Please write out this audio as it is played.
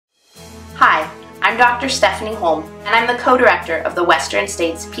I'm Dr. Stephanie Holm, and I'm the co-director of the Western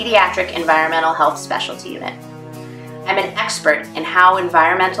States Pediatric Environmental Health Specialty Unit. I'm an expert in how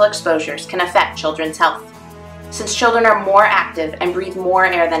environmental exposures can affect children's health. Since children are more active and breathe more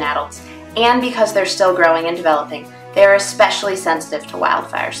air than adults, and because they're still growing and developing, they are especially sensitive to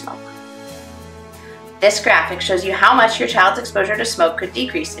wildfire smoke. This graphic shows you how much your child's exposure to smoke could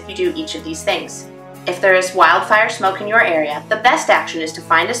decrease if you do each of these things. If there is wildfire smoke in your area, the best action is to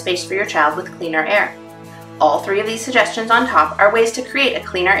find a space for your child with cleaner air. All three of these suggestions on top are ways to create a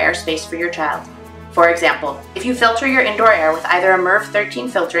cleaner air space for your child. For example, if you filter your indoor air with either a MERV 13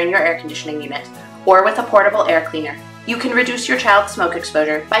 filter in your air conditioning unit or with a portable air cleaner, you can reduce your child's smoke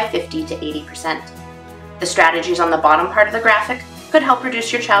exposure by 50 to 80%. The strategies on the bottom part of the graphic could help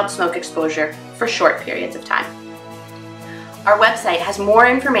reduce your child's smoke exposure for short periods of time. Our website has more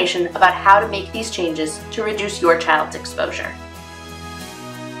information about how to make these changes to reduce your child's exposure.